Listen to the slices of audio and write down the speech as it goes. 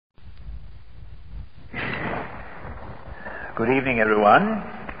Good evening, everyone.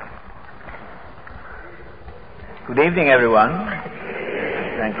 Good evening, everyone.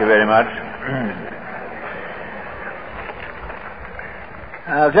 Thank you very much.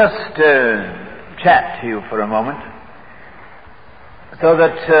 I'll just chat to you for a moment so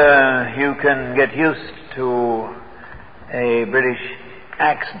that you can get used to a British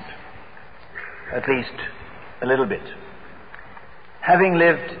accent, at least a little bit. Having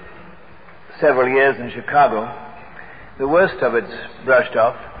lived several years in Chicago, the worst of it's brushed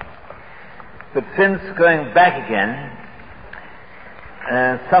off, but since going back again,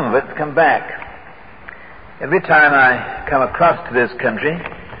 some of it's come back. Every time I come across to this country,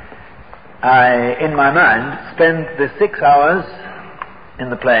 I, in my mind, spend the 6 hours in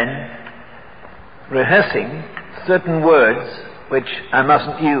the plane rehearsing certain words which I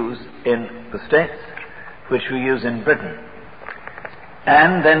mustn't use in the States, which we use in Britain.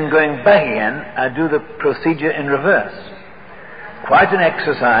 And then going back again, I do the procedure in reverse. Quite an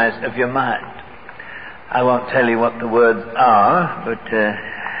exercise of your mind. I won't tell you what the words are, but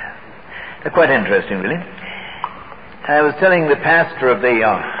they're quite interesting, really. I was telling the pastor of the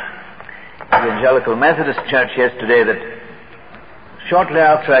Evangelical Methodist Church yesterday that shortly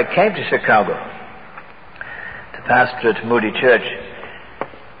after I came to Chicago to pastor at Moody Church,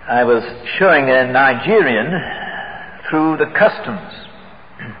 I was showing a Nigerian through the customs.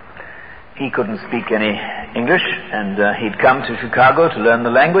 He couldn't speak any English, and he'd come to Chicago to learn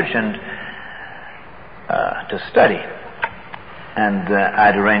the language and to study. And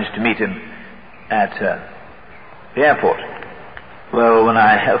I'd arranged to meet him at the airport. Well, when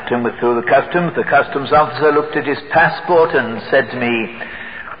I helped him through the customs officer looked at his passport and said to me,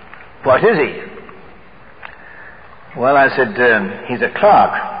 "What is he?" Well, I said, "He's a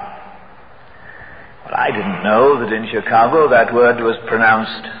clerk." Well, I didn't know that in Chicago that word was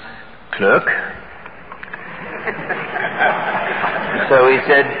pronounced clerk. So he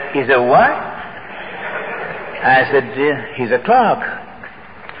said, "He's a what?" I said, "He's a clerk."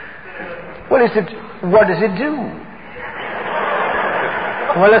 Well, he said, "What does he do?"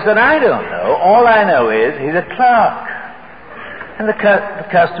 Well, I said, "I don't know. All I know is he's a clerk." And the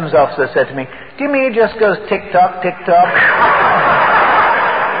customs officer said to me, "Do you mean he just goes tick-tock, tick-tock?"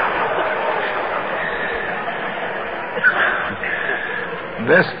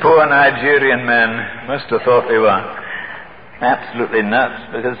 This poor Nigerian man must have thought we were absolutely nuts,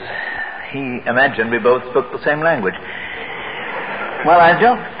 because he imagined we both spoke the same language. Well, I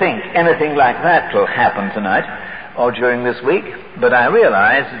don't think anything like that will happen tonight or during this week, but I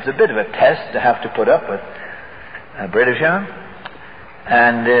realize it's a bit of a test to have to put up with a Britisher,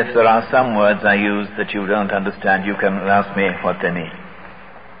 and if there are some words I use that you don't understand, you can ask me what they mean.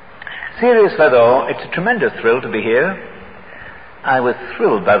 Seriously, though, it's a tremendous thrill to be here. I was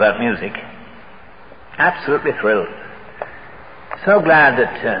thrilled by that music. Absolutely thrilled. So glad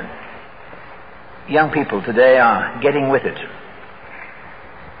that young people today are getting with it.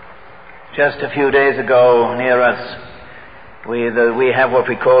 Just a few days ago, near us, we have what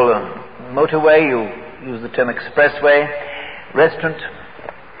we call a motorway, you use the term expressway, restaurant,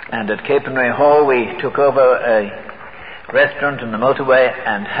 and at Capenray Hall we took over a restaurant in the motorway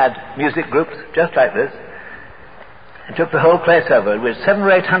and had music groups just like this, and took the whole place over. It was 700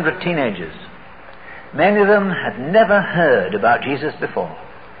 or 800 teenagers. Many of them had never heard about Jesus before.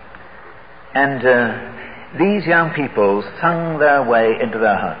 And these young people sung their way into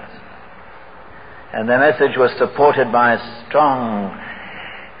their hearts. And their message was supported by a strong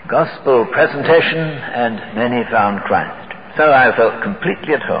gospel presentation, and many found Christ. So I felt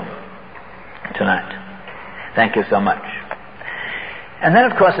completely at home tonight. Thank you so much. And then,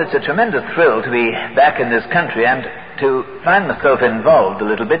 of course, it's a tremendous thrill to be back in this country and to find myself involved a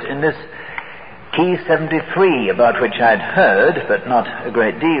little bit in this Key 73, about which I'd heard, but not a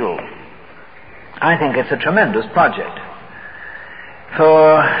great deal. I think it's a tremendous project.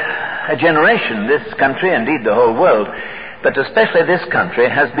 For a generation, this country, indeed the whole world, but especially this country,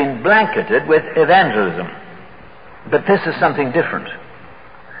 has been blanketed with evangelism. But this is something different.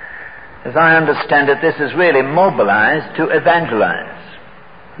 As I understand it, this is really mobilized to evangelize.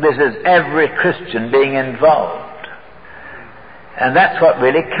 This is every Christian being involved. And that's what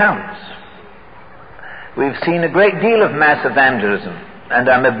really counts. We've seen a great deal of mass evangelism, and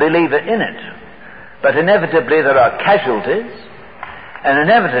I'm a believer in it. But inevitably there are casualties, and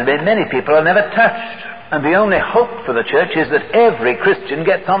inevitably many people are never touched. And the only hope for the church is that every Christian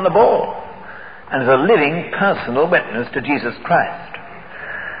gets on the ball and is a living, personal witness to Jesus Christ.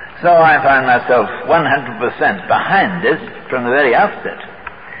 So I find myself 100% behind this from the very outset.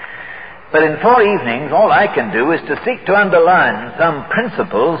 But in 4 evenings, all I can do is to seek to underline some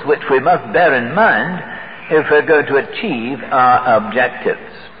principles which we must bear in mind if we're going to achieve our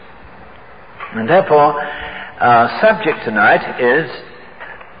objectives. And therefore, our subject tonight is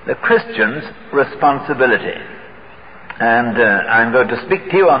the Christian's responsibility. And I'm going to speak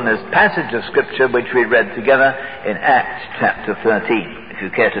to you on this passage of Scripture which we read together in Acts chapter 13. If you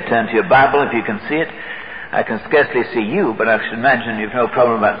care to turn to your Bible, if you can see it. I can scarcely see you, but I should imagine you've no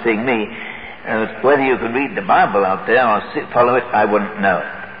problem about seeing me. Whether you can read the Bible out there or follow it, I wouldn't know.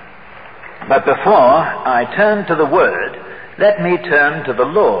 But before I turn to the Word, let me turn to the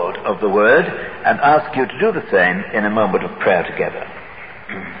Lord of the Word and ask you to do the same in a moment of prayer together.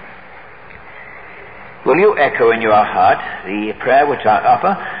 Will you echo in your heart the prayer which I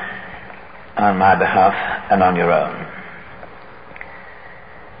offer on my behalf and on your own?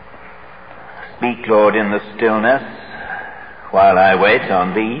 Speak, Lord, in the stillness while I wait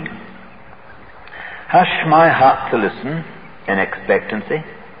on Thee. Hush my heart to listen in expectancy.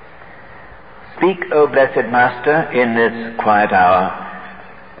 Speak, O blessed Master, in this quiet hour.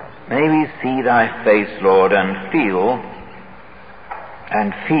 May we see Thy face, Lord, and feel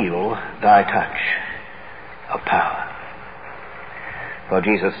Thy touch of power. For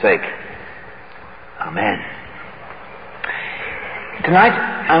Jesus' sake, Amen. Tonight,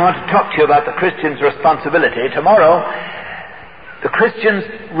 I want to talk to you about the Christian's responsibility. Tomorrow, the Christian's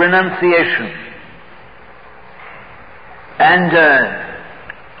renunciation. And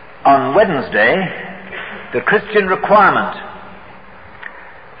on Wednesday, the Christian requirement.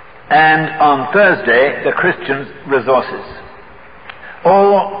 And on Thursday, the Christian's resources.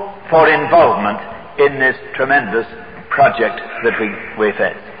 All for involvement in this tremendous project that we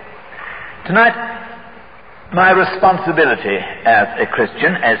face. Tonight, my responsibility as a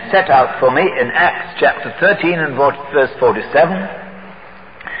Christian, as set out for me in Acts chapter 13 and verse 47,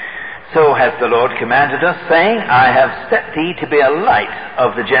 so has the Lord commanded us, saying, I have set thee to be a light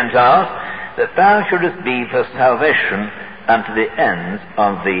of the Gentiles, that thou shouldest be for salvation unto the ends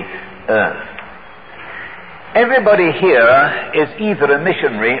of the earth. Everybody here is either a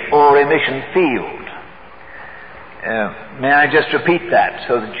missionary or a mission field. May I just repeat that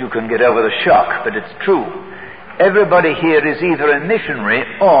so that you can get over the shock, but it's true. Everybody here is either a missionary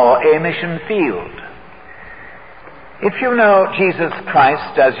or a mission field. If you know Jesus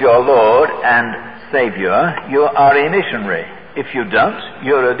Christ as your Lord and Savior, you are a missionary. If you don't,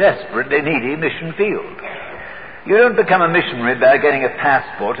 you're a desperately needy mission field. You don't become a missionary by getting a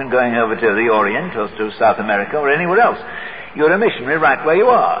passport and going over to the Orient or to South America or anywhere else. You're a missionary right where you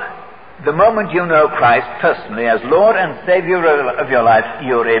are. The moment you know Christ personally as Lord and Savior of your life,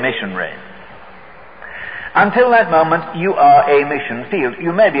 you're a missionary. Until that moment, you are a mission field.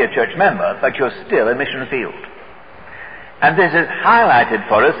 You may be a church member, but you're still a mission field. And this is highlighted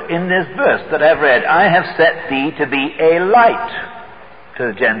for us in this verse that I've read. I have set thee to be a light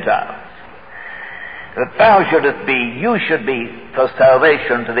to the Gentiles. That thou shouldest be, you should be for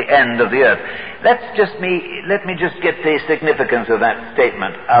salvation to the end of the earth. Let me just get the significance of that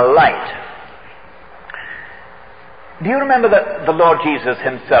statement. A light. Do you remember that the Lord Jesus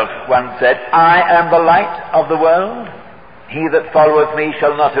himself once said, I am the light of the world. He that followeth me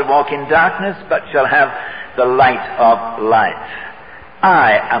shall not walk in darkness, but shall have the light of life.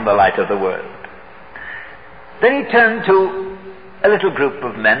 I am the light of the world. Then he turned to a little group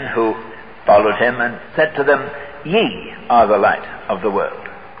of men who followed him and said to them, Ye are the light of the world.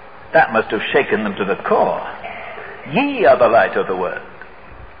 That must have shaken them to the core. Ye are the light of the world.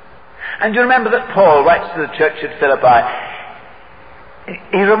 And you remember that Paul writes to the church at Philippi,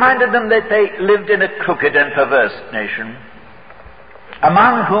 he reminded them that they lived in a crooked and perverse nation,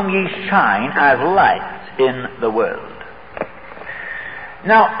 among whom ye shine as lights in the world.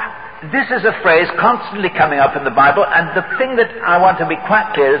 Now, this is a phrase constantly coming up in the Bible, and the thing that I want to be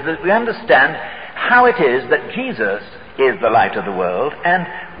quite clear is that we understand how it is that Jesus is the light of the world, and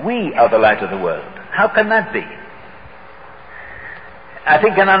we are the light of the world. How can that be? I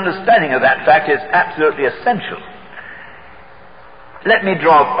think an understanding of that fact is absolutely essential. Let me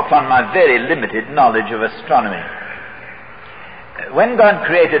draw upon my very limited knowledge of astronomy. When God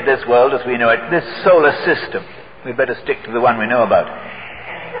created this world as we know it, this solar system, we better stick to the one we know about,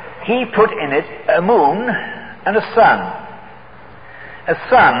 He put in it a moon and a sun. A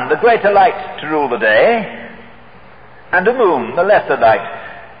sun, the greater light to rule the day, and a moon, the lesser light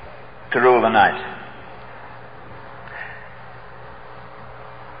to rule the night.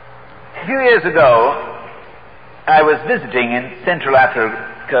 A few years ago, I was visiting in Central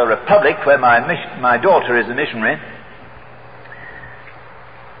Africa Republic, where my daughter is a missionary,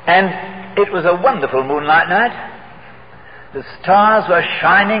 and it was a wonderful moonlight night. The stars were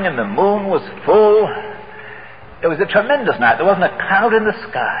shining and the moon was full. It was a tremendous night. There wasn't a cloud in the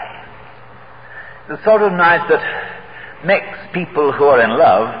sky. The sort of night that makes people who are in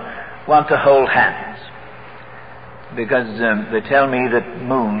love want to hold hands. Because they tell me that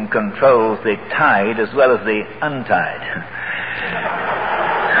moon controls the tide as well as the untide.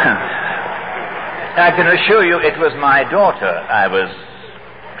 I can assure you it was my daughter I was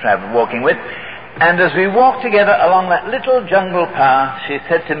walking with, and as we walked together along that little jungle path, she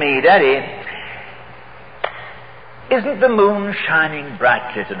said to me, "Daddy, isn't the moon shining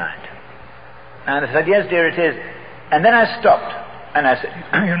brightly tonight?" And I said, "Yes, dear, it is." And then I stopped and I said,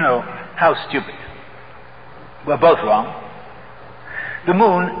 "You know, how stupid. We're both wrong. The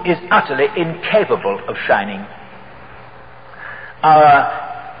moon is utterly incapable of shining. Our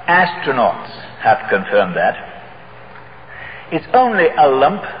astronauts have confirmed that. It's only a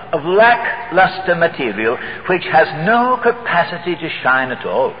lump of lackluster material which has no capacity to shine at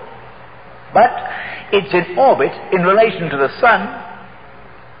all. But it's in orbit in relation to the sun,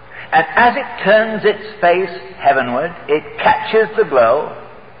 and as it turns its face heavenward, it catches the glow,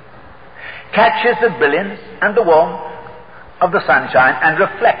 catches the brilliance and the warmth of the sunshine, and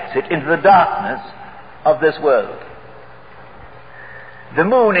reflects it into the darkness of this world. The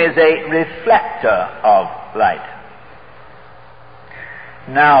moon is a reflector of light."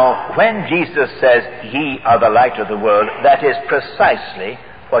 Now, when Jesus says, "Ye are the light of the world," that is precisely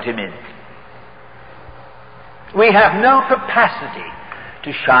what he means. We have no capacity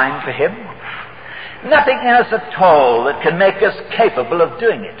to shine for him. Nothing in us at all that can make us capable of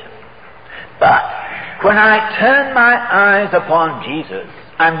doing it. But when I turn my eyes upon Jesus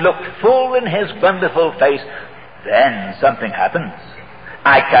and look full in his wonderful face, then something happens.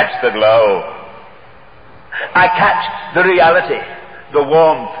 I catch the glow. I catch the reality, the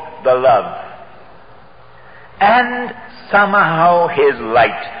warmth, the love. And somehow his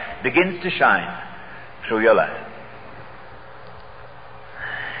light begins to shine through your life.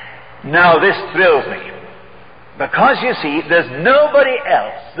 Now this thrills me, because you see, there's nobody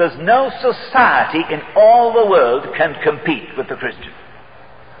else, there's no society in all the world can compete with the Christian,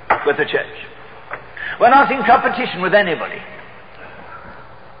 with the church. We're not in competition with anybody.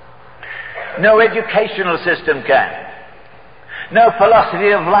 No educational system can. No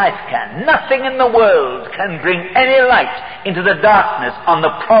philosophy of life can. Nothing in the world can bring any light into the darkness on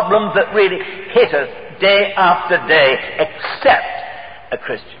the problems that really hit us day after day, except a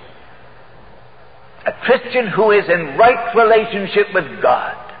Christian. A Christian who is in right relationship with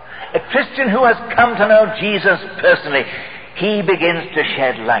God. A Christian who has come to know Jesus personally. He begins to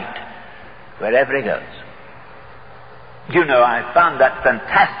shed light wherever he goes. You know, I found that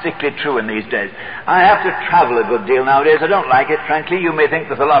fantastically true in these days. I have to travel a good deal nowadays. I don't like it, frankly. You may think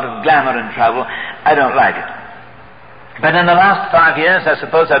there's a lot of glamour in travel. I don't like it. But in the last 5 years, I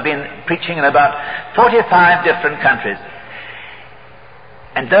suppose I've been preaching in about 45 different countries.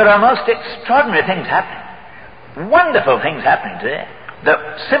 And there are most extraordinary things happening. Wonderful things happening today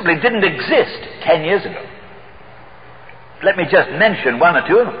that simply didn't exist 10 years ago. Let me just mention one or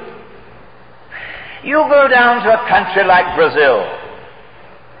two of them. You go down to a country like Brazil,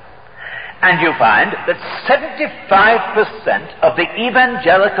 and you find that 75% of the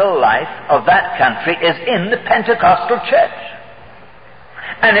evangelical life of that country is in the Pentecostal church.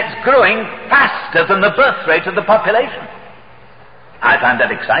 And it's growing faster than the birth rate of the population. I find that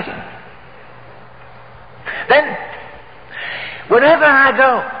exciting. Then, wherever I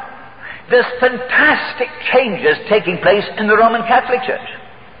go, there's fantastic changes taking place in the Roman Catholic Church.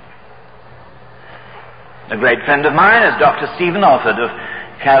 A great friend of mine is Dr. Stephen Alford of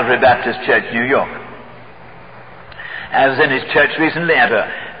Calvary Baptist Church, New York. I was in his church recently at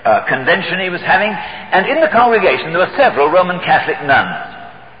a convention he was having, and in the congregation there were several Roman Catholic nuns.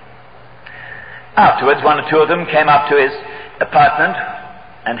 Afterwards, one or two of them came up to his apartment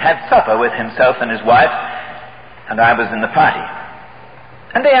and had supper with himself and his wife, and I was in the party.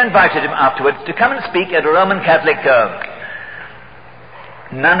 And they invited him afterwards to come and speak at a Roman Catholic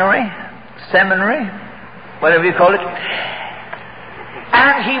nunnery, seminary, whatever you call it.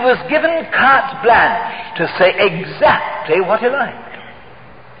 And he was given carte blanche to say exactly what he liked.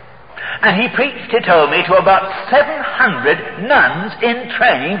 And he preached, he told me, to about 700 nuns in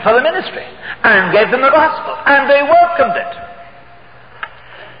training for the ministry, and gave them the gospel, and they welcomed it.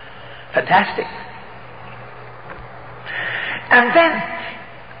 Fantastic. And then,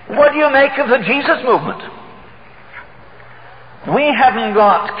 what do you make of the Jesus movement? We haven't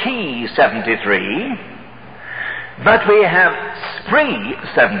got Key 73, but we have Spree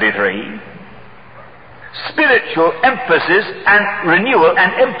 73, spiritual emphasis and renewal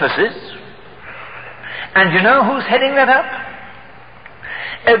and emphasis. And you know who's heading that up?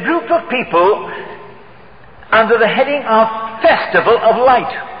 A group of people under the heading of Festival of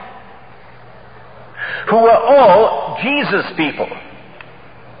Light. who were all Jesus people.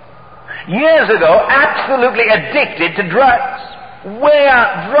 Years ago, absolutely addicted to drugs, way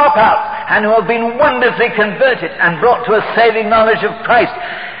out dropouts, and who have been wonderfully converted and brought to a saving knowledge of Christ,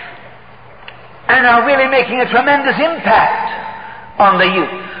 and are really making a tremendous impact on the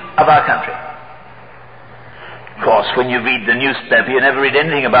youth of our country. Of course, when you read the newspaper, you never read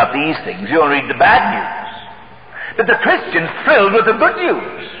anything about these things. You only read the bad news. But the Christian's thrilled with the good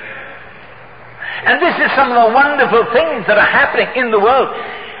news. And this is some of the wonderful things that are happening in the world,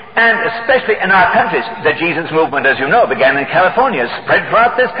 and especially in our countries. The Jesus movement, as you know, began in California, spread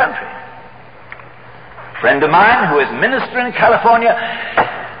throughout this country. A friend of mine who is minister in California,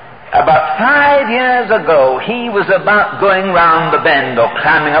 about 5 years ago, he was about going round the bend or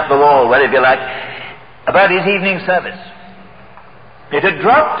climbing up the wall, whatever you like, about his evening service. It had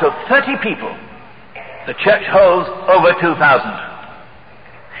dropped to 30 people. The church holds over 2,000.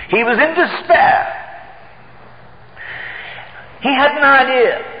 He was in despair. He had an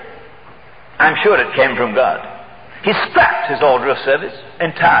idea. I'm sure it came from God. He scrapped his order of service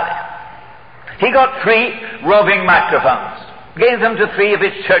entirely. He got 3 roving microphones, gave them to 3 of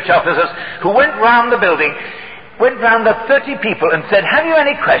his church officers, who went round the building, went round the 30 people and said, "Have you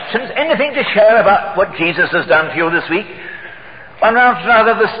any questions, anything to share about what Jesus has done for you this week?" One after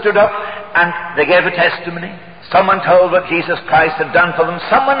another they stood up and they gave a testimony. Someone told what Jesus Christ had done for them.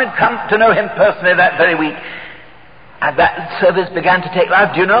 Someone had come to know him personally that very week. And that service began to take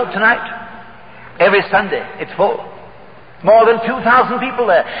life. Do you know, tonight, every Sunday, it's full. More than 2,000 people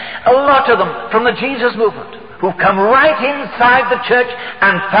there. A lot of them from the Jesus movement, who've come right inside the church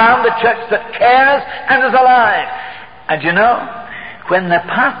and found the church that cares and is alive. And you know, when they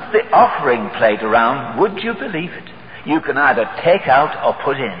passed the offering plate around, would you believe it? You can either take out or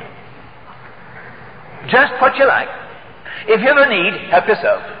put in. Just what you like. If you have a need, help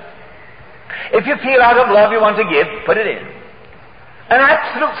yourself. If you feel out of love you want to give, put it in. An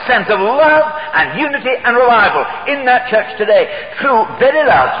absolute sense of love and unity and revival in that church today, through very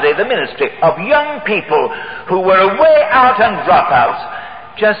largely the ministry of young people who were away out and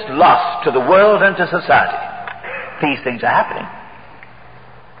dropouts, just lost to the world and to society. These things are happening.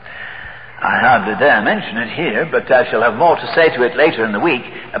 I hardly dare mention it here, but I shall have more to say to it later in the week,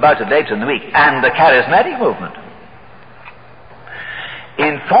 about it later in the week, and the charismatic movement.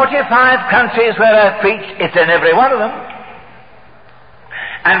 In 45 countries where I've preached, it's in every one of them.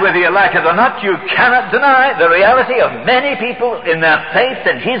 And whether you like it or not, you cannot deny the reality of many people in their faith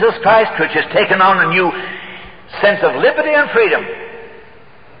in Jesus Christ, which has taken on a new sense of liberty and freedom.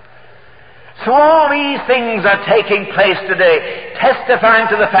 So all these things are taking place today, testifying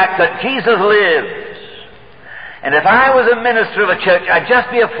to the fact that Jesus lives. And if I was a minister of a church, I'd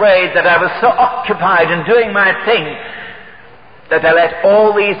just be afraid that I was so occupied in doing my thing that I let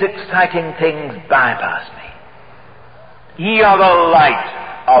all these exciting things bypass me. Ye are the light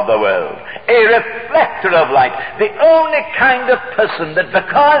of the world, a reflector of light, the only kind of person that,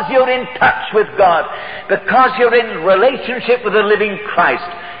 because you're in touch with God, because you're in relationship with the living Christ,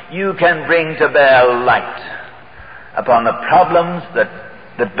 you can bring to bear light upon the problems that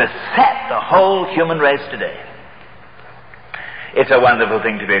beset the whole human race today. It's a wonderful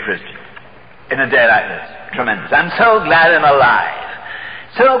thing to be a Christian in a day like this. Tremendous. I'm so glad I'm alive.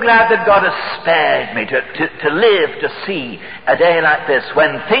 So glad that God has spared me to live to see a day like this,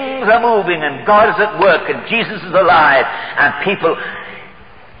 when things are moving and God is at work and Jesus is alive and people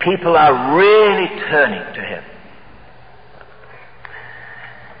are really turning to Him.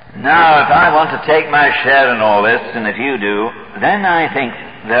 Now, if I want to take my share in all this, and if you do, then I think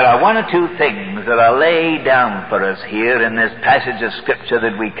there are 1 or 2 things that are laid down for us here in this passage of Scripture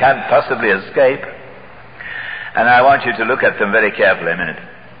that we can't possibly escape. And I want you to look at them very carefully a minute.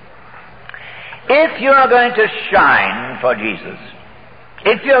 If you are going to shine for Jesus,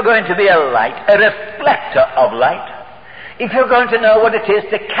 if you're going to be a light, a reflector of light, if you're going to know what it is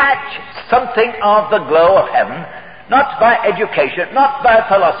to catch something of the glow of heaven, not by education, not by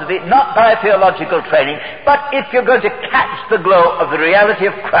philosophy, not by theological training, but if you're going to catch the glow of the reality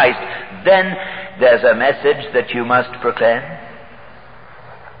of Christ, then there's a message that you must proclaim.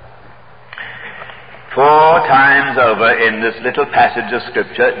 4 times over in this little passage of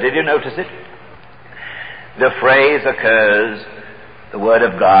Scripture, did you notice it? The phrase occurs, the Word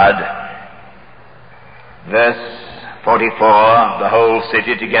of God. Verse 44, the whole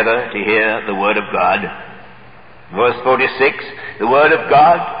city together to hear the Word of God. Verse 46, the Word of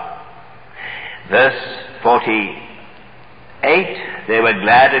God. Verse 48, they were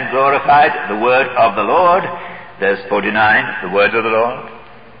glad and glorified the Word of the Lord. Verse 49, the Word of the Lord.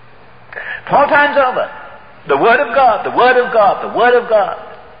 4 times over, the Word of God, the Word of God, the Word of God.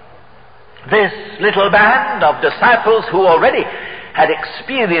 This little band of disciples who already had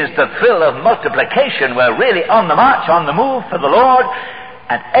experienced the thrill of multiplication were really on the march, on the move for the Lord,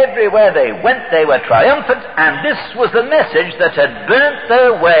 and everywhere they went they were triumphant, and this was the message that had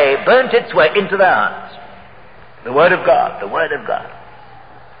burnt its way into their hearts. The Word of God, the Word of God.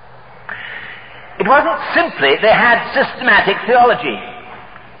 It wasn't simply they had systematic theology.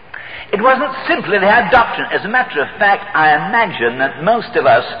 It wasn't simply they had doctrine. As a matter of fact, I imagine that most of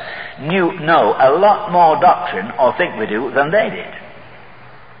us know a lot more doctrine, or think we do, than they did.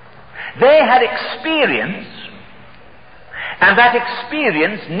 They had experience, and that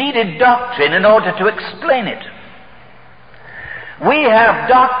experience needed doctrine in order to explain it. We have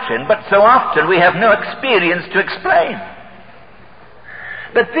doctrine, but so often we have no experience to explain.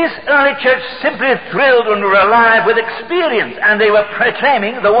 But this early church simply thrilled and were alive with experience, and they were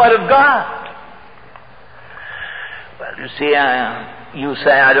proclaiming the Word of God. Well, you see, you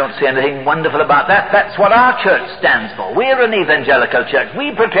say, I don't see anything wonderful about that. That's what our church stands for. We're an evangelical church.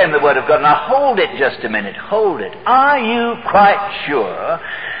 We proclaim the Word of God. Now hold it just a minute. Hold it. Are you quite sure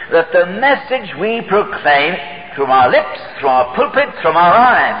that the message we proclaim from our lips, from our pulpits, from our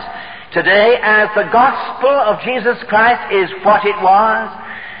lives today as the gospel of Jesus Christ is what it was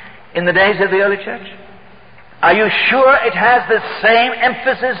in the days of the early church? Are you sure it has the same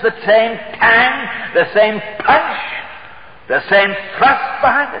emphasis, the same tang, the same punch, the same thrust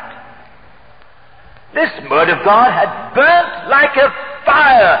behind it? This Word of God had burnt like a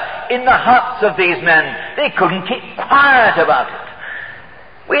fire in the hearts of these men. They couldn't keep quiet about it.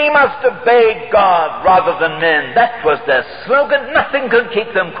 We must obey God rather than men. That was their slogan. Nothing could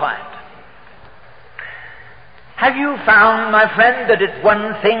keep them quiet. Have you found, my friend, that it's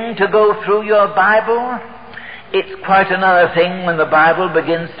one thing to go through your Bible? It's quite another thing when the Bible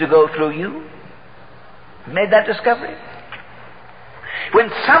begins to go through you? Made that discovery? When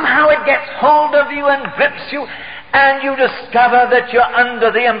somehow it gets hold of you and grips you, and you discover that you're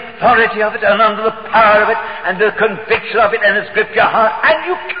under the authority of it and under the power of it and the conviction of it, and it's gripped your heart, and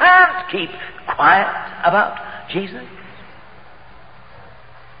you can't keep quiet about Jesus.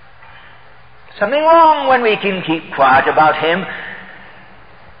 Something wrong when we can keep quiet about Him.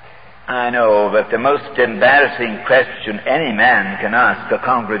 I know that the most embarrassing question any man can ask a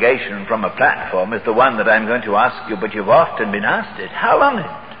congregation from a platform is the one that I'm going to ask you, but you've often been asked it. How long is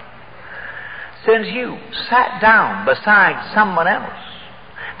it since you sat down beside someone else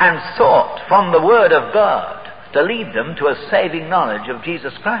and sought from the Word of God to lead them to a saving knowledge of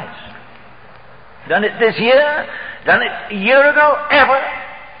Jesus Christ? Done it this year? Done it a year ago? Ever?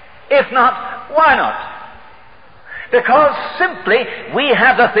 If not, why not? Because simply we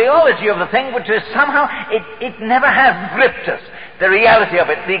have the theology of the thing which is somehow, it never has gripped us. The reality of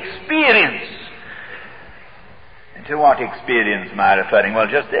it, the experience. And to what experience am I referring? Well,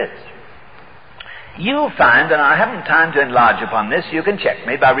 just this. You'll find, and I haven't time to enlarge upon this, you can check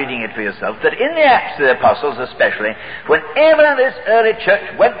me by reading it for yourself, that in the Acts of the Apostles especially, whenever this early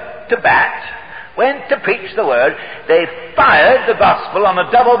church went to bat, went to preach the Word, they fired the gospel on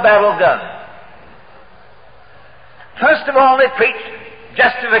a double-barrel gun. First of all, they preached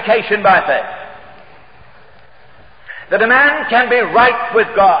justification by faith. That a man can be right with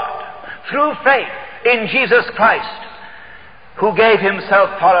God through faith in Jesus Christ, who gave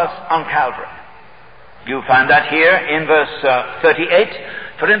Himself for us on Calvary. You find that here in verse 38,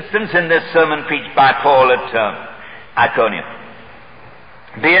 for instance, in this sermon preached by Paul at Iconium.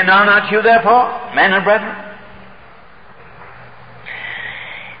 Be ye now not you, therefore, men and brethren,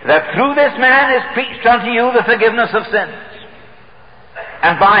 that through this man is preached unto you the forgiveness of sins,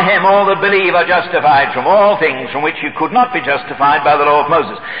 and by Him all that believe are justified from all things from which you could not be justified by the law of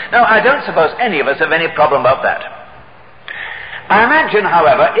Moses. Now, I don't suppose any of us have any problem about that. I imagine,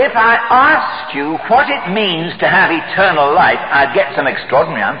 however, if I asked you what it means to have eternal life, I'd get some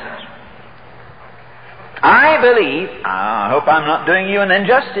extraordinary answers. I believe, I hope I'm not doing you an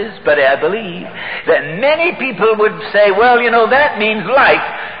injustice, but I believe that many people would say, well, you know, that means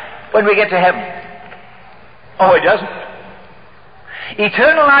life when we get to heaven. Oh, it doesn't.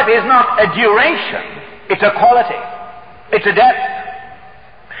 Eternal life is not a duration, it's a quality, it's a depth.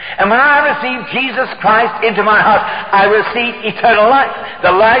 And when I receive Jesus Christ into my heart, I receive eternal life,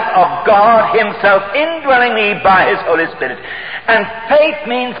 the life of God Himself indwelling me by His Holy Spirit. And faith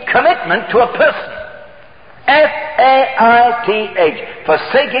means commitment to a person. F-A-I-T-H.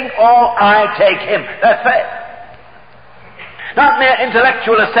 Forsaking all, I take Him. That's faith. Not mere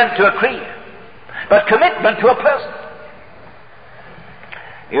intellectual assent to a creed, but commitment to a person.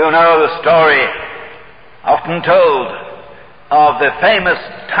 You know the story often told of the famous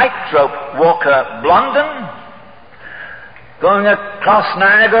tightrope walker Blondin, going across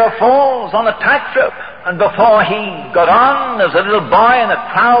Niagara Falls on a tightrope. And before he got on, there was a little boy in the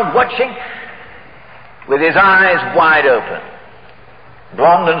crowd watching with his eyes wide open.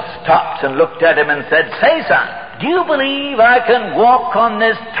 Blondin stopped and looked at him and said, "Say, son, do you believe I can walk on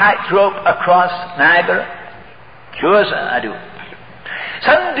this tightrope across Niagara?" "Sure, sir, I do."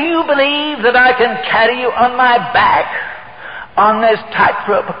 "Son, do you believe that I can carry you on my back on this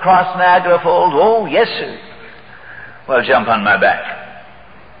tightrope across Niagara Falls?" "Oh, yes, sir." "Well, jump on my back."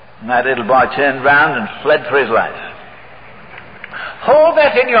 And that little boy turned round and fled for his life. Hold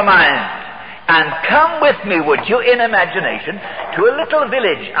that in your mind and come with me, would you, in imagination, to a little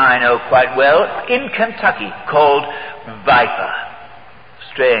village I know quite well in Kentucky called Viper.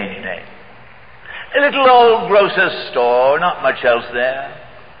 Strange name. A little old grocer's store, not much else there.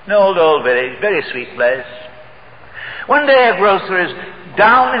 An old village, very sweet place. One day a grocer is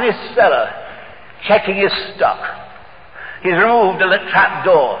down in his cellar checking his stock. He's removed a trap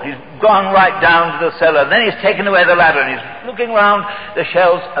door. He's gone right down to the cellar. Then he's taken away the ladder and he's looking round the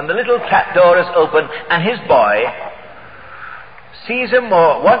shelves, and the little trap door is open, and his boy sees him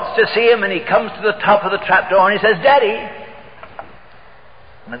or wants to see him, and he comes to the top of the trap door and he says, "Daddy."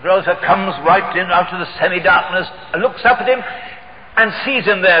 And the grocer comes right in out of the semi-darkness and looks up at him and sees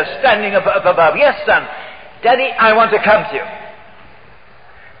him there standing up above. "Yes, son." "Daddy, I want to come to you."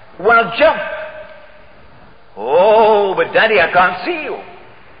 "Well, jump." "Oh, but Daddy, I can't see you."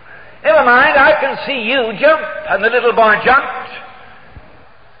 "Never mind, I can see you. Jump." And the little boy jumped,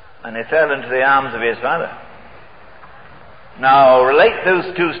 and he fell into the arms of his father. Now, relate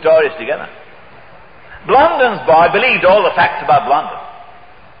those two stories together. Blondin's boy believed all the facts about Blondin,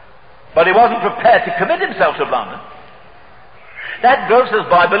 but he wasn't prepared to commit himself to Blondin. That grocer's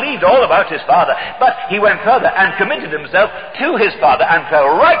boy believed all about his father, but he went further and committed himself to his father and fell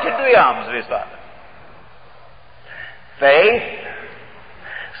right into the arms of his father. Faith,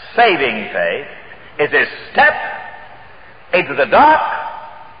 saving faith, is a step into the dark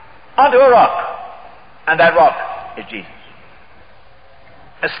onto a rock, and that rock is Jesus.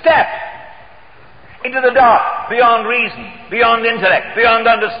 A step into the dark, beyond reason, beyond intellect, beyond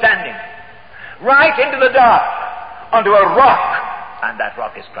understanding, right into the dark onto a rock, and that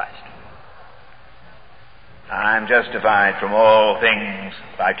rock is Christ. I'm justified from all things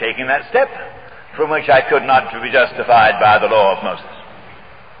by taking that step, from which I could not be justified by the law of Moses.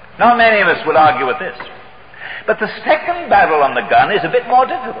 Not many of us would argue with this. But the second barrel on the gun is a bit more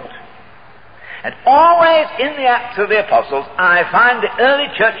difficult. And always in the Acts of the Apostles, I find the early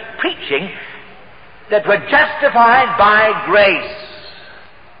church preaching that we're justified by grace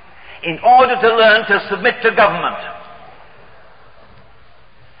in order to learn to submit to government.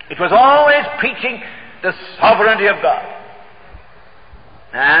 It was always preaching the sovereignty of God.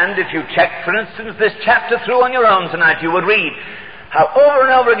 And if you check, for instance, this chapter through on your own tonight, you would read how over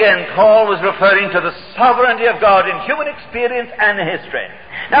and over again Paul was referring to the sovereignty of God in human experience and history.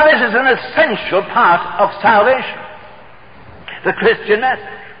 Now, this is an essential part of salvation, the Christian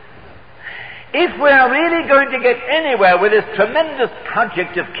message. If we are really going to get anywhere with this tremendous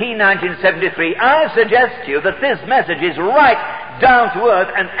project of Key 1973, I suggest to you that this message is right down to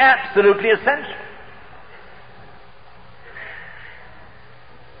earth and absolutely essential.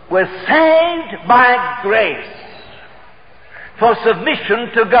 We're saved by grace for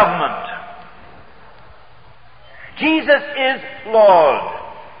submission to government. Jesus is Lord.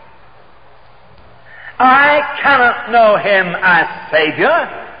 I cannot know Him as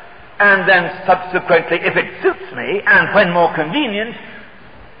Savior, and then subsequently, if it suits me, and when more convenient,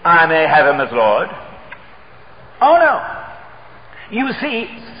 I may have Him as Lord. Oh no. You see,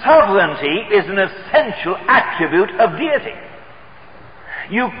 sovereignty is an essential attribute of deity.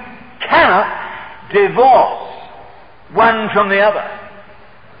 You cannot divorce one from the other.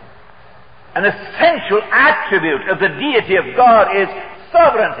 An essential attribute of the deity of God is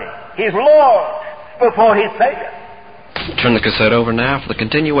sovereignty. He's Lord before He's Savior. Turn the cassette over now for the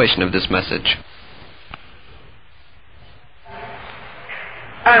continuation of this message.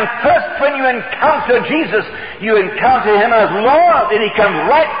 And first, when you encounter Jesus, you encounter Him as Lord, and He comes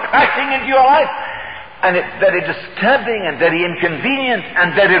right crashing into your life. And it's very disturbing and very inconvenient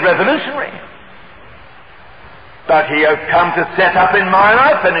and very revolutionary. But He has come to set up in my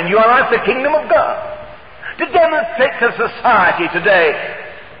life and in your life the kingdom of God, to demonstrate to society today,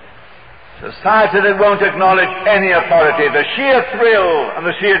 society that won't acknowledge any authority, the sheer thrill and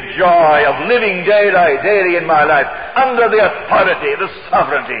the sheer joy of living daily in my life under the authority, the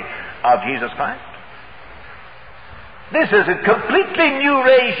sovereignty of Jesus Christ. This is a completely new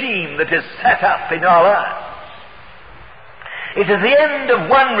regime that is set up in our lives. It is the end of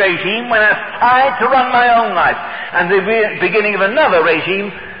one regime when I've tried to run my own life, and the beginning of another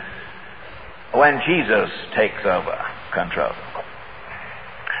regime when Jesus takes over control.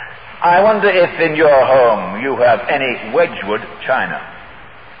 I wonder if in your home you have any Wedgwood china.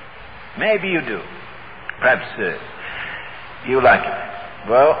 Maybe you do. Perhaps you like it.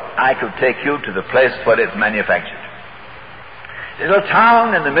 Well, I could take you to the place where it's manufactured. Little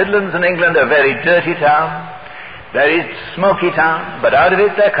town in the Midlands in England, a very dirty town, very smoky town, but out of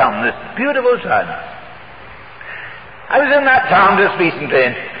it there comes this beautiful china. I was in that town just recently,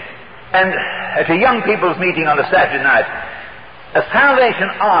 and at a young people's meeting on a Saturday night, a Salvation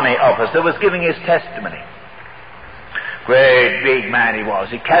Army officer was giving his testimony. Great big man he was.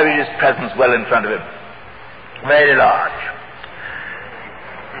 He carried his presence well in front of him. Very large.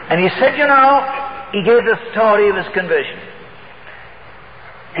 And he said, he gave the story of his conversion.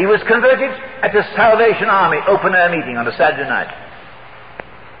 He was converted at the Salvation Army open-air meeting on a Saturday night.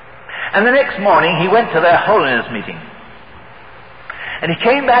 And the next morning he went to their holiness meeting. And he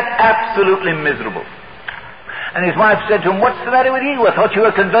came back absolutely miserable. And his wife said to him, "What's the matter with you? I thought you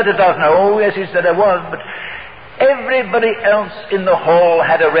were converted last night." "Oh, yes," he said, "I was, but everybody else in the hall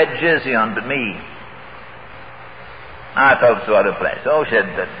had a red jersey on but me. I felt so out of place." "Oh," she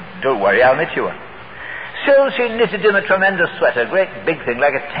said, "don't worry, I'll knit you one." So she knitted him a tremendous sweater, a great big thing,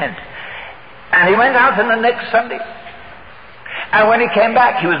 like a tent. And he went out on the next Sunday. And when he came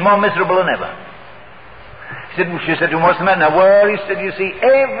back, he was more miserable than ever. She said to him, "What's the matter now?" "Well," he said, "you see,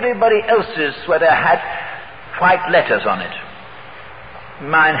 everybody else's sweater had white letters on it.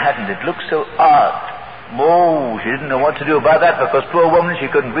 Mine hadn't. It looked so odd." Oh, she didn't know what to do about that, because poor woman, she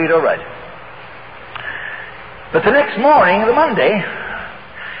couldn't read or write. But the next morning, the Monday,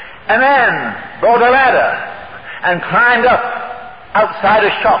 a man brought a ladder and climbed up outside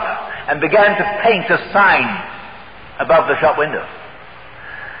a shop and began to paint a sign above the shop window.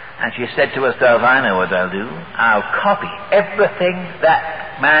 And she said to herself, "I know what I'll do. I'll copy everything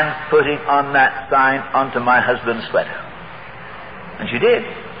that man's putting on that sign onto my husband's sweater." And she did.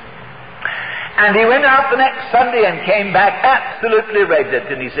 And he went out the next Sunday and came back absolutely radiant.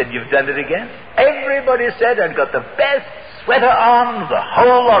 And he said, "You've done it again." Everybody said I'd got the best sweater on, the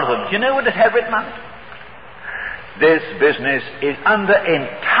whole lot of them. Do you know what it had written on it? "This business is under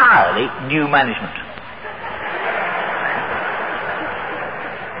entirely new management."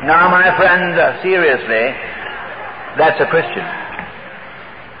 Now, my friend, seriously, that's a Christian.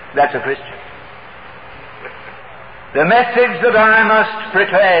 That's a Christian. The message that I must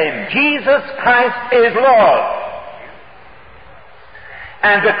proclaim: Jesus Christ is Lord.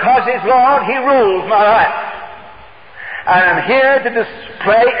 And because He's Lord, He rules my life. And I'm here to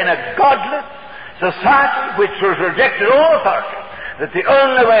display in a godless society which has rejected all authority that the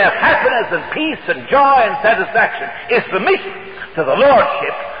only way of happiness and peace and joy and satisfaction is submission to the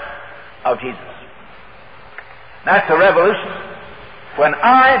Lordship of Jesus. That's a revolution. When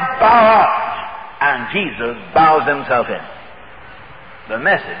I bow out and Jesus bows Himself in. The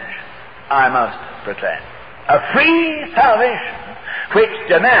message I must proclaim: a free salvation which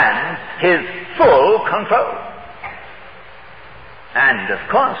demands His full control. And, of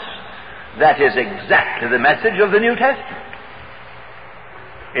course, that is exactly the message of the New Testament.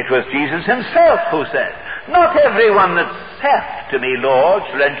 It was Jesus Himself who said, "Not everyone that saith to me, Lord,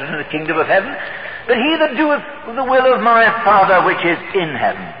 shall enter into the kingdom of heaven, but he that doeth the will of my Father which is in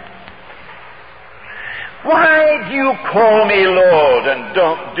heaven." Why do you call me Lord and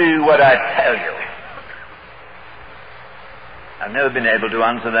don't do what I tell you? I've never been able to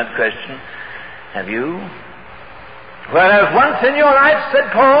answer that question. Have you? "Whereas once in your life,"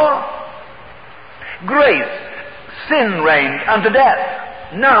 said Paul, "grace, sin reigned unto death.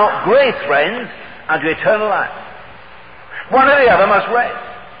 Now grace reigns unto eternal life." One or the other must reign.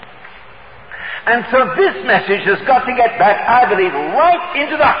 And so this message has got to get back, I believe, right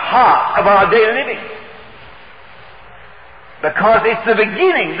into the heart of our daily living. Because it's the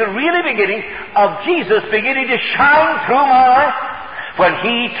beginning, the really beginning, of Jesus beginning to shine through my life when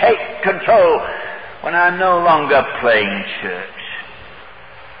He takes control, when I'm no longer playing church.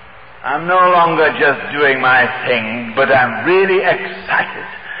 I'm no longer just doing my thing, but I'm really excited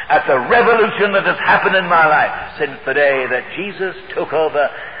at the revolution that has happened in my life since the day that Jesus took over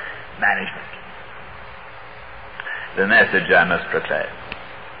management. The message I must proclaim.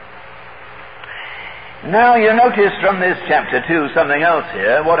 Now you notice from this chapter 2 something else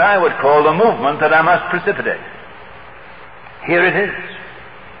here, what I would call the movement that I must precipitate. Here it is.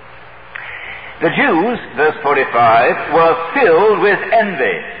 The Jews, verse 45, were filled with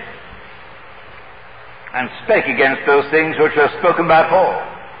envy and spake against those things which were spoken by Paul.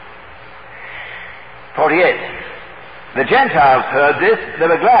 48. The Gentiles heard this, they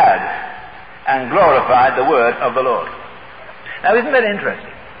were glad, and glorified the word of the Lord. Now, isn't that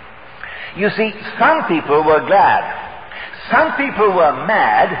interesting? You see, some people were glad. Some people were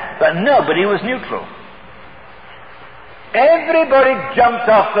mad, but nobody was neutral. Everybody jumped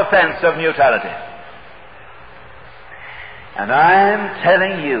off the fence of neutrality. And I'm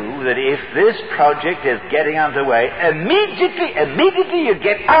telling you that if this project is getting underway, immediately you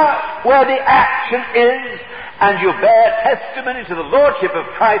get out where the action is, and you bear testimony to the Lordship of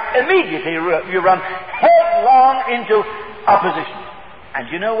Christ, immediately you run headlong into opposition. And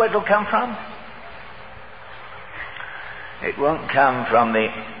you know where it will come from? It won't come from the,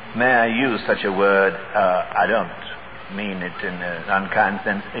 may I use such a word, I don't mean it in an unkind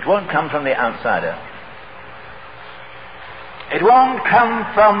sense, it won't come from the outsider. It won't come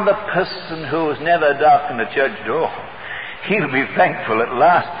from the person who's never darkened a church door. He'll be thankful at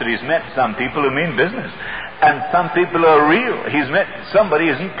last that he's met some people who mean business. And some people are real. He's met somebody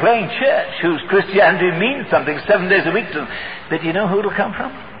who isn't playing church, whose Christianity means something 7 days a week to them. But you know who it'll come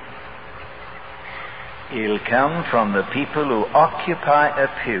from? It'll come from the people who occupy a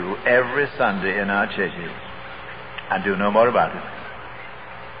pew every Sunday in our churches and do no more about it.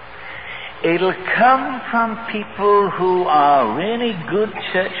 It'll come from people who are really good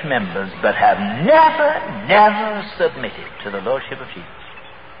church members but have never submitted to the Lordship of Jesus.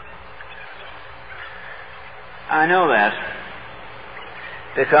 I know that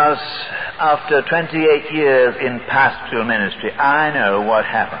because after 28 years in pastoral ministry, I know what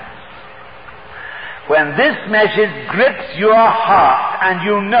happens. When this message grips your heart and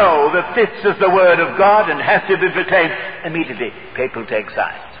you know that this is the Word of God and has to be proclaimed, immediately people take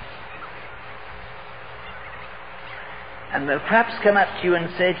sides. And they'll perhaps come up to you and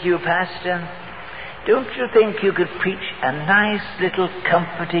say to you, Pastor, don't you think you could preach a nice little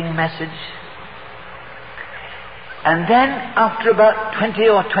comforting message? And then, after about 20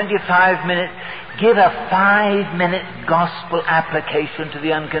 or 25 minutes, give a 5-minute gospel application to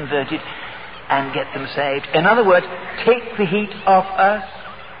the unconverted and get them saved. In other words, take the heat off us.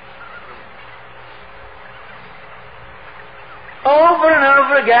 Over and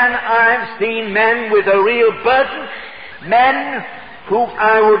over again, I've seen men with a real burden, men who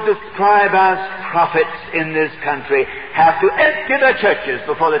I would describe as prophets in this country, have to empty their churches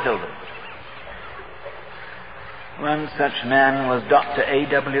before they fill them. One such man was Dr.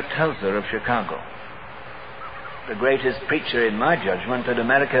 A.W. Tozer of Chicago, the greatest preacher, in my judgment, that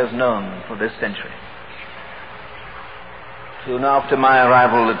America has known for this century. Soon after my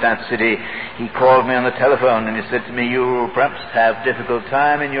arrival at that city, he called me on the telephone and he said to me, you perhaps have difficult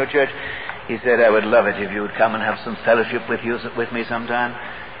time in your church. He said, I would love it if you would come and have some fellowship with me sometime.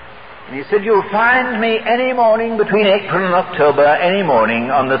 And he said, you'll find me any morning between April and October, any morning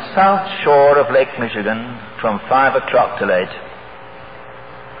on the south shore of Lake Michigan from 5 o'clock till 8.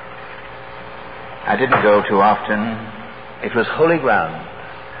 I didn't go too often. It was holy ground.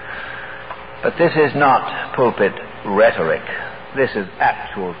 But this is not pulpit rhetoric. This is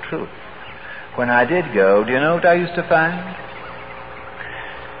actual truth. When I did go, do you know what I used to find?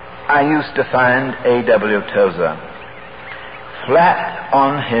 I used to find A.W. Tozer flat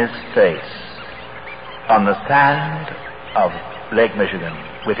on his face on the sand of Lake Michigan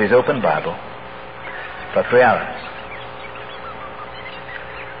with his open Bible for 3 hours.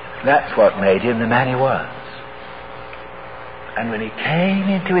 That's what made him the man he was. And when he came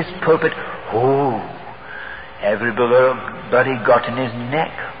into his pulpit, everybody got in his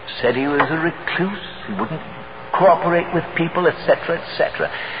neck, said he was a recluse, he wouldn't cooperate with people, etc., etc.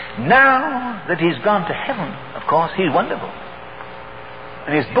 Now that he's gone to heaven, of course, he's wonderful.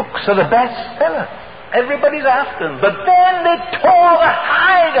 And his books are the best sellers. Everybody's after them. But then they tore the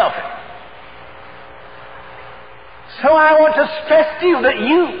hide off it. So I want to stress to you that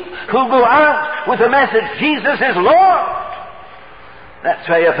you who go out with the message, Jesus is Lord, that's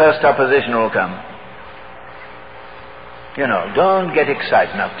where your first opposition will come. You know, don't get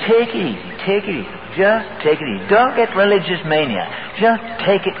excited now. Take it easy. Take it easy. Just take it easy. Don't get religious mania. Just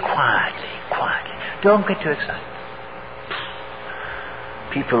take it quietly. Don't get too excited.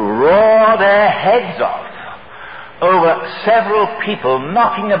 People roar their heads off over several people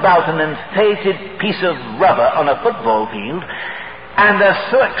knocking about an inflated piece of rubber on a football field, and they're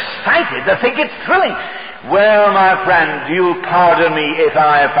so excited they think it's thrilling. Well, my friend, you'll pardon me if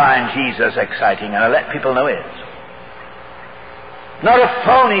I find Jesus exciting, and I let people know it. Not a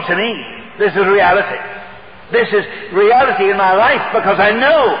phony to me. This is reality. This is reality in my life, because I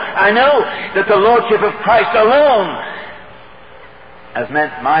know that the Lordship of Christ alone has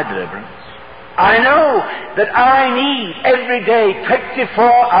meant my deliverance. I know that I need every day, 24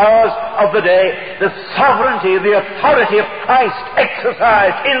 hours of the day, the sovereignty, the authority of Christ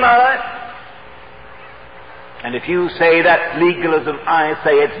exercised in my life. And if you say that's legalism, I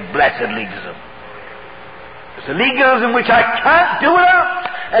say it's blessed legalism. It's a legalism which I can't do without,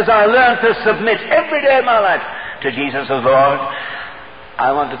 as I learn to submit every day of my life to Jesus as Lord.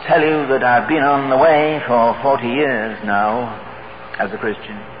 I want to tell you that I've been on the way for 40 years now as a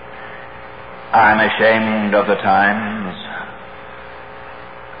Christian. I'm ashamed of the times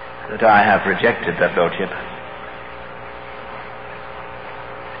that I have rejected that Lordship.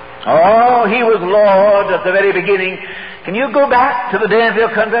 Oh, He was Lord at the very beginning. Can you go back to the day of your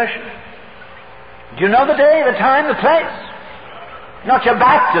conversion? Do you know the day, the time, the place? Not your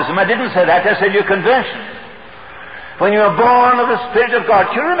baptism, I didn't say that, I said your conversion. When you were born of the Spirit of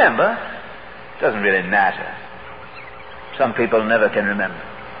God, do you remember? It doesn't really matter. Some people never can remember.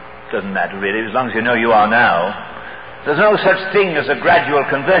 It doesn't matter really, as long as you know you are now. There's no such thing as a gradual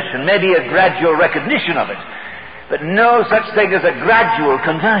conversion, maybe a gradual recognition of it, but no such thing as a gradual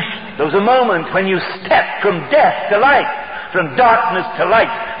conversion. There was a moment when you stepped from death to life, from darkness to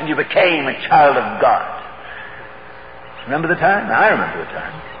light, and you became a child of God. Remember the time? I remember the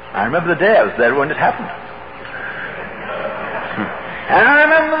time. I remember the day I was there when it happened. And I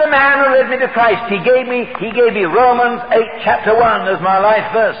remember the man who led me to Christ. He gave me Romans 8, chapter 1 as my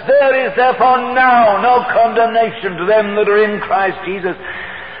life verse. There is therefore now no condemnation to them that are in Christ Jesus.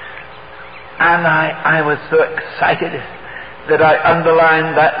 And I was so excited that I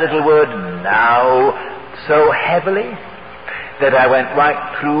underlined that little word now so heavily that I went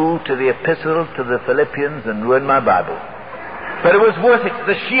right through to the epistle to the Philippians and ruined my Bible. But it was worth it,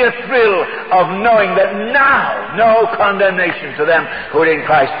 the sheer thrill of knowing that now no condemnation to them who are in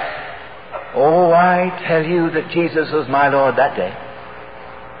Christ. Oh, I tell you that Jesus was my Lord that day.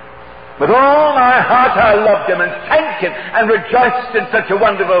 With all my heart I loved Him and thanked Him and rejoiced in such a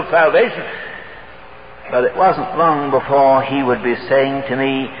wonderful salvation. But it wasn't long before He would be saying to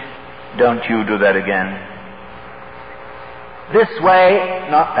me, don't you do that again. This way,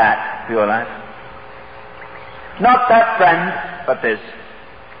 not that, for your life. Not that friend, but this.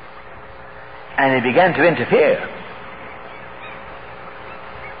 And He began to interfere.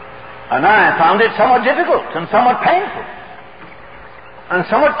 And I found it somewhat difficult and somewhat painful and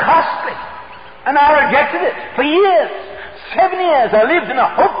somewhat costly. And I rejected it for years. 7 years I lived in a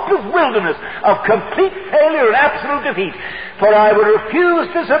hopeless wilderness of complete failure and absolute defeat, for I would refuse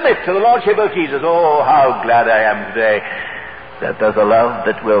to submit to the Lordship of Jesus. Oh, how glad I am today that there's a love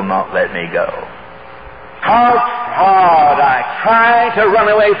that will not let me go. How hard I try to run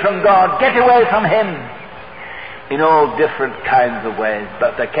away from God, get away from Him, in all different kinds of ways.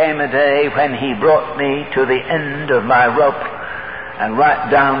 But there came a day when He brought me to the end of my rope and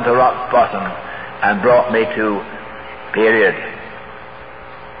right down to rock bottom and brought me to period.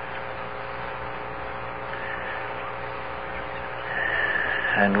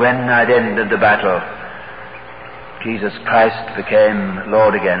 And when I'd ended the battle, Jesus Christ became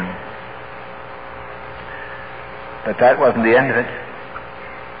Lord again. But that wasn't the end of it.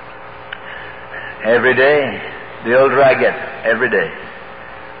 Every day, the older I get, every day,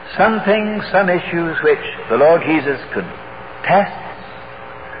 some things, some issues which the Lord Jesus could test,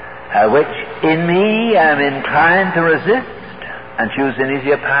 which in me I'm inclined to resist and choose an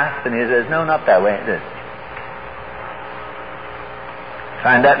easier path, and He says, no, not that way, it is.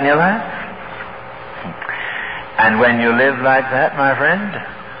 Find that in your life? And when you live like that, my friend,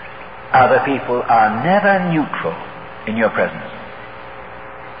 other people are never neutral in your presence.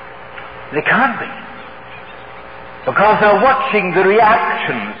 They can't be. Because they're watching the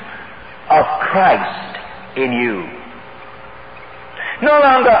reactions of Christ in you. No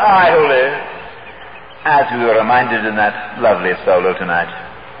longer I who live, as we were reminded in that lovely solo tonight.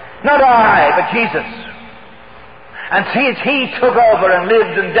 Not I, but Jesus. And since He took over and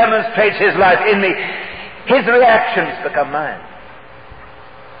lived and demonstrates His life in me, His reactions become mine.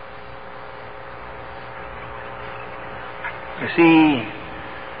 You see,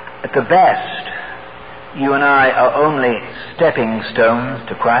 at the best, you and I are only stepping stones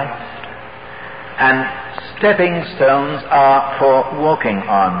to Christ. And stepping stones are for walking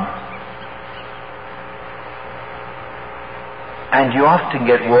on. And you often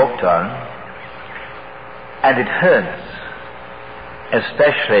get walked on, and it hurts,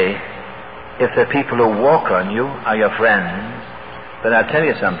 especially if the people who walk on you are your friends. But I'll tell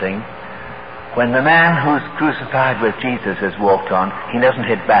you something. When the man who's crucified with Jesus is walked on, he doesn't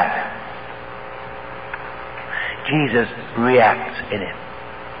hit back. Jesus reacts in him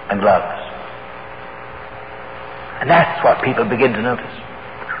and loves. And that's what people begin to notice.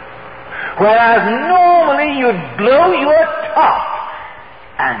 Whereas normally you'd blow your top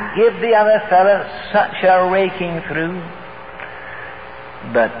and give the other fellow such a raking through.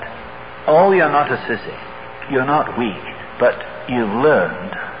 But, you're not a sissy. You're not weak. But you've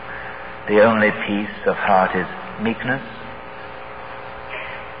learned the only peace of heart is meekness.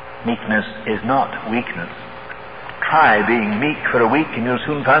 Meekness is not weakness. Try being meek for a week and you'll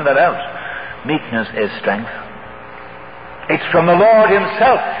soon find that out. Meekness is strength. It's from the Lord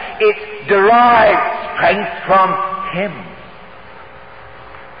Himself. It derives strength from Him.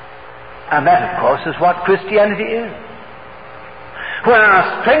 And that, of course, is what Christianity is. When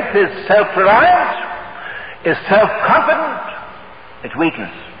our strength is self-reliant, is self-confident, it's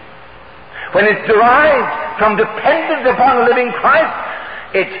weakness. When it's derived from dependence upon the living Christ,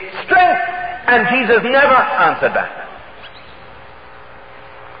 it's strength, and Jesus never answered that.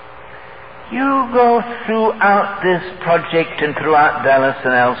 You go throughout this project and throughout Dallas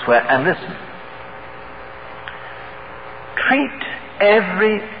and elsewhere, and listen. Treat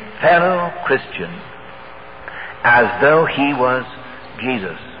every fellow Christian as though he was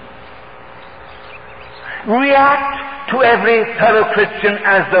Jesus. React to every fellow Christian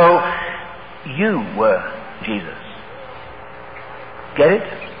as though you were Jesus. Get it?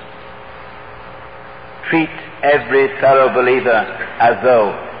 Treat every fellow believer as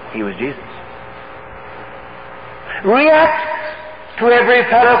though he was Jesus. React to every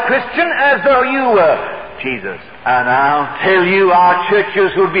fellow Christian as though you were Jesus. And I'll tell you, our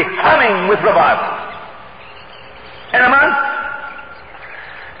churches will be humming with revival in a month.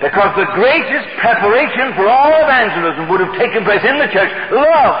 Because the greatest preparation for all evangelism would have taken place in the church,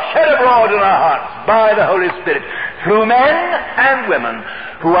 love shed abroad in our hearts by the Holy Spirit, through men and women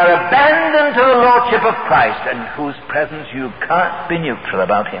who are abandoned to the Lordship of Christ and whose presence you can't be neutral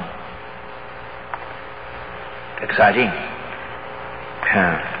about Him. Exciting.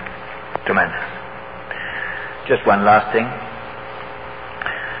 Tremendous. Just one last thing.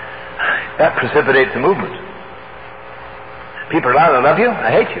 That precipitates a movement. People either love you or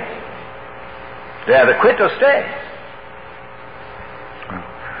hate you. They either quit or stay.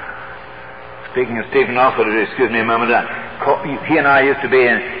 Speaking of Stephen Oswald, excuse me a moment, he and I used to be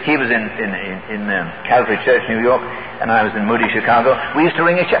he was in Calvary Church, New York, and I was in Moody, Chicago. We used to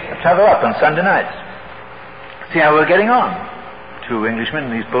ring each other up on Sunday nights. See how we're getting on. Two Englishmen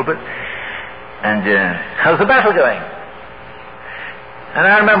in these pulpits. And how's the battle going? And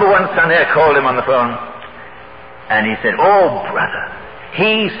I remember one Sunday I called him on the phone, and he said, "Oh, brother,"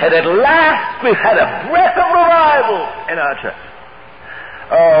 he said, "at last we've had a breath of revival in our church."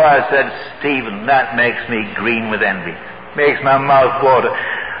 Oh, I said, "Stephen, that makes me green with envy. Makes my mouth water.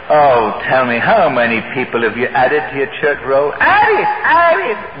 Oh, tell me, how many people have you added to your church roll?"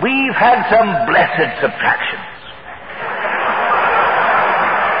 Added. We've had some blessed subtractions.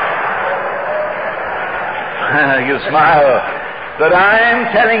 You smile. But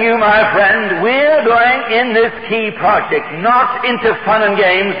I'm telling you, my friend, we're going in this key project not into fun and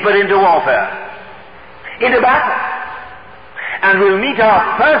games, but into warfare. Into battle. And we'll meet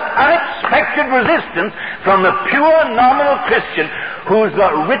our first unexpected resistance from the pure nominal Christian who's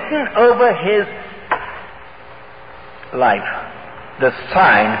got written over his life the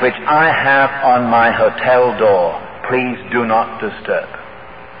sign which I have on my hotel door: "Please do not disturb."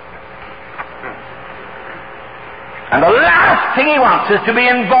 And the last thing he wants is to be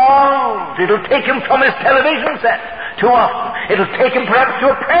involved. It'll take him from his television set too often. It'll take him perhaps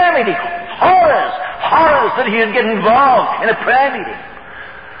to a prayer meeting. Horrors that he'll get involved in a prayer meeting.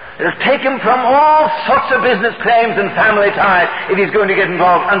 It'll take him from all sorts of business claims and family ties if he's going to get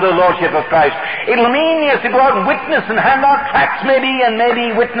involved under the Lordship of Christ. It'll mean he has to go out and witness and hand out tracts and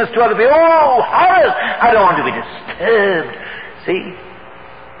maybe witness to other people. Oh, horrors! I don't want to be disturbed. See?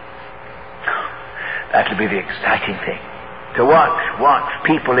 That'll be the exciting thing. To watch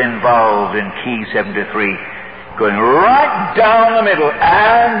people involved in Key 73 going right down the middle,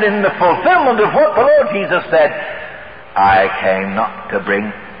 and in the fulfillment of what the Lord Jesus said, "I came not to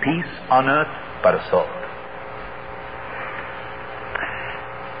bring peace on earth, but a sword."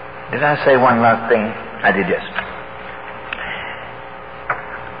 Did I say one last thing? I did, yes.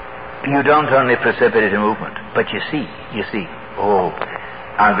 You don't only precipitate a movement, but you see. Oh,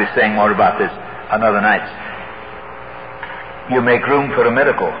 I'll be saying more about this another night. You make room for a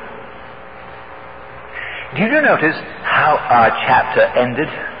miracle. Did you notice how our chapter ended?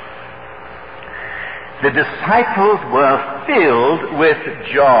 The disciples were filled with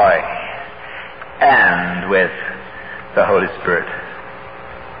joy and with the Holy Spirit.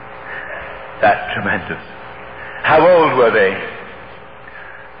 That's tremendous. How old were they?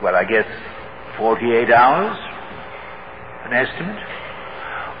 Well, I guess 48 hours, an estimate.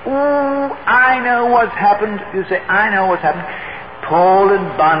 "Oh, I know what's happened." You say, "I know what's happened." Paul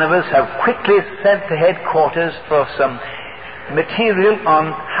and Barnabas have quickly sent to headquarters for some material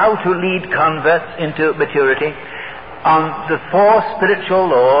on how to lead converts into maturity, on the 4 spiritual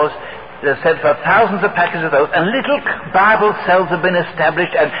laws. They've sent for thousands of packages of those, and little Bible cells have been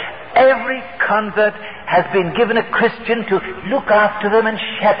established, and every convert has been given a Christian to look after them and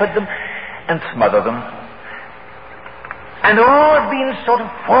shepherd them and smother them. And all have been sort of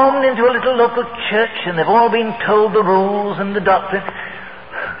formed into a little local church, and they've all been told the rules and the doctrine.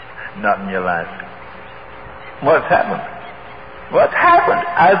 Not in your life. What's happened? What's happened?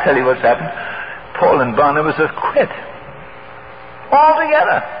 I'll tell you what's happened. Paul and Barnabas have quit.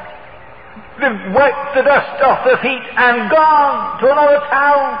 Altogether. They've wiped the dust off their feet and gone to another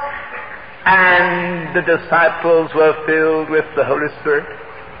town. And the disciples were filled with the Holy Spirit.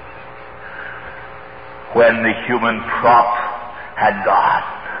 When the human prop had gone,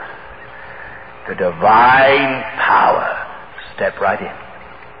 the divine power stepped right in.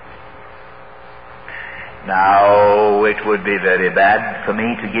 Now, it would be very bad for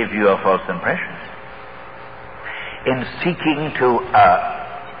me to give you a false impression in seeking to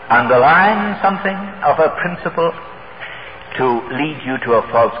underline something of a principle to lead you to a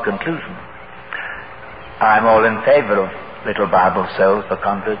false conclusion. I'm all in favor of little Bible cells for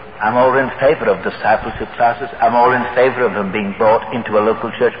converts. I'm all in favor of discipleship classes. I'm all in favor of them being brought into a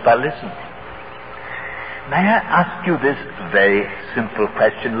local church. But listen, may I ask you this very simple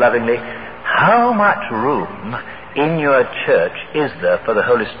question lovingly? How much room in your church is there for the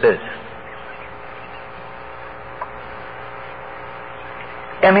Holy Spirit?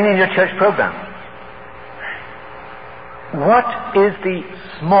 I mean, in your church program. What is the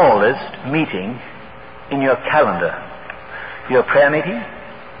smallest meeting in your calendar? Your prayer meeting?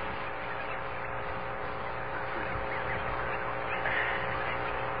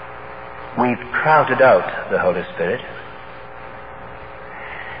 We've crowded out the Holy Spirit.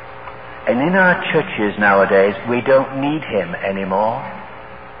 And in our churches nowadays, we don't need Him anymore.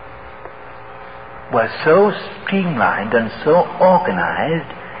 We're so streamlined and so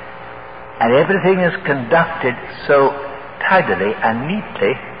organized, and everything is conducted so tidily and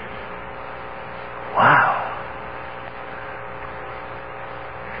neatly. Wow.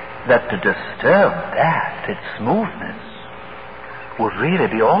 That to disturb that, its smoothness, would really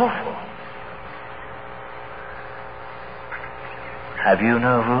be awful. Have you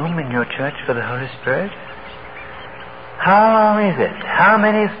no room in your church for the Holy Spirit? How long is it? How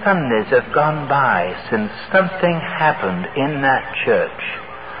many Sundays have gone by since something happened in that church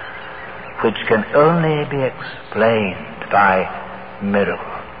which can only be explained by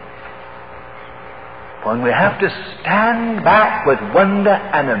miracle? When we have to stand back with wonder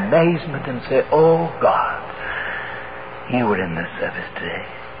and amazement and say, "Oh God, You were in this service today."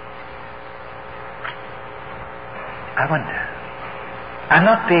 I wonder. I'm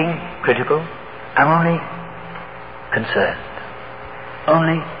not being critical. I'm only concerned.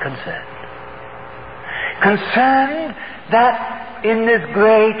 Only concerned. Concerned that in this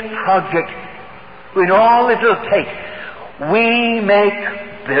great project, in all it'll take, we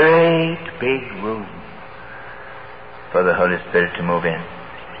make great big room for the Holy Spirit to move in.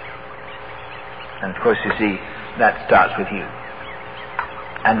 And of course, you see, that starts with you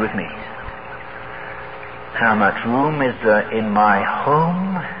and with me. How much room is there in my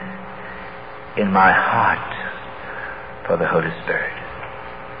home, in my heart, for the Holy Spirit?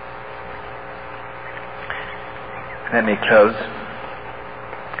 Let me close.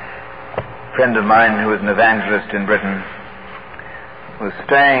 A friend of mine who was an evangelist in Britain was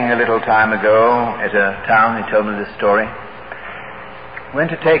staying a little time ago at a town. He told me this story. Went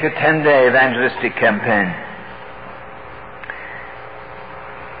to take a 10-day evangelistic campaign.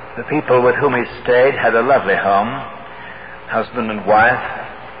 The people with whom he stayed had a lovely home, husband and wife,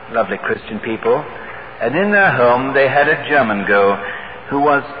 lovely Christian people, and in their home they had a German girl who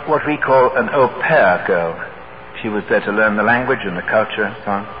was what we call an au pair girl. She was there to learn the language and the culture and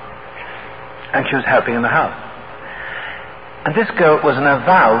so on, and she was helping in the house. And this girl was an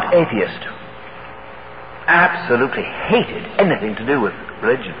avowed atheist, absolutely hated anything to do with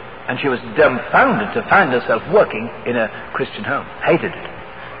religion, and she was dumbfounded to find herself working in a Christian home, hated it.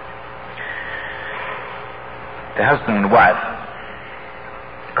 The husband and wife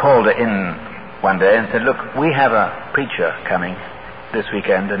called her in one day and said, "Look, we have a preacher coming this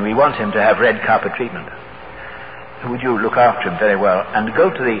weekend and we want him to have red carpet treatment. Would you look after him very well and go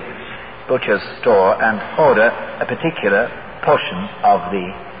to the butcher's store and order a particular portion of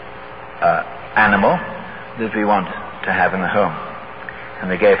the animal that we want to have in the home?" And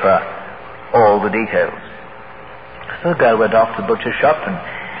they gave her all the details. So the girl went off to the butcher's shop and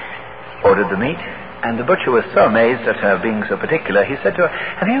ordered the meat, and the butcher was so amazed at her being so particular, he said to her,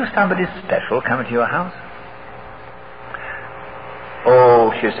 "Have you somebody special coming to your house?"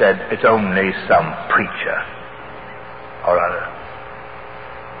 "Oh," she said, "it's only some preacher or other."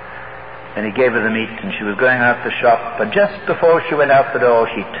 And he gave her the meat, and she was going out the shop, but just before she went out the door,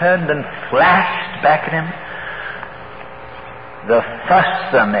 she turned and flashed back at him. The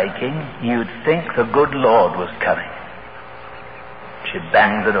fuss they're making, you'd think the good Lord was coming. She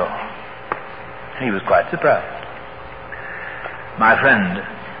banged the door. He was quite surprised. My friend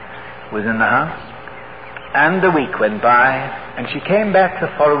was in the house, and the week went by, and she came back the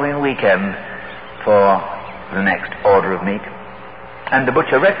following weekend for the next order of meat, and the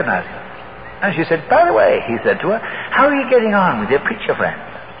butcher recognized her. And she said, "By the way," he said to her, "how are you getting on with your preacher friend?"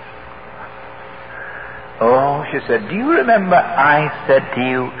 "Oh," she said, "do you remember I said to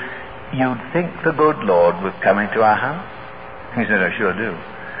you, you'd think the good Lord was coming to our house?" He said, "I sure do."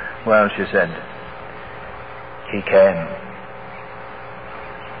 "Well," she said, "he came.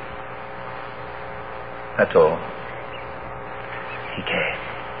 That's all. He came."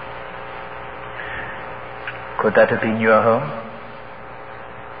 Could that have been your home?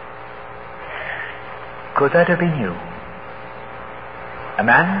 Could that have been you? A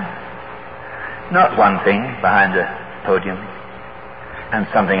man? Not one thing behind a podium and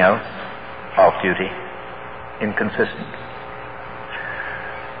something else off duty, inconsistent.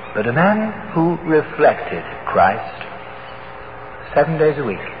 But a man who reflected Christ 7 days a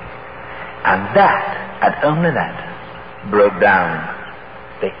week. And that, and only that, broke down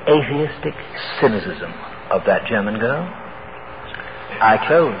the atheistic cynicism of that German girl. I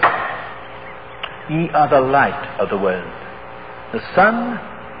close. Ye are the light of the world. The sun,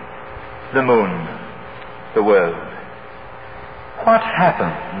 the moon, the world. What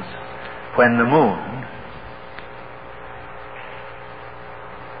happens when the moon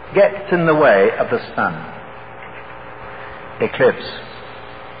gets in the way of the sun? Eclipse.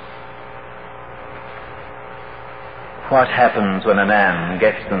 What happens when a man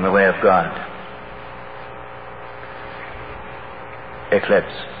gets in the way of God?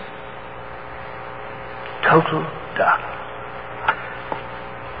 Eclipse. Total darkness.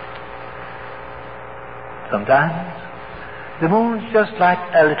 Sometimes the moon's just like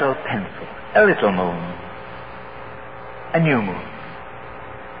a little pencil, a little moon, a new moon,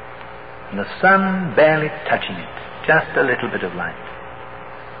 and the sun barely touching it, just a little bit of light.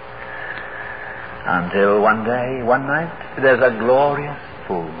 Until one day, one night, there's a glorious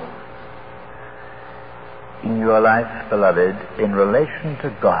full moon in your life, beloved, in relation to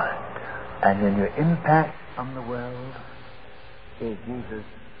God and in your impact on the world. Is Jesus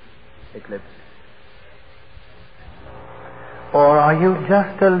eclipsed? Or are you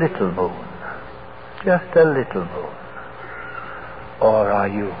just a little moon? Just a little moon? Or are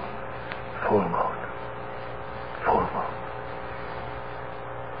you full moon? Full moon.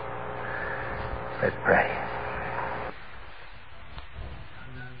 Let's pray.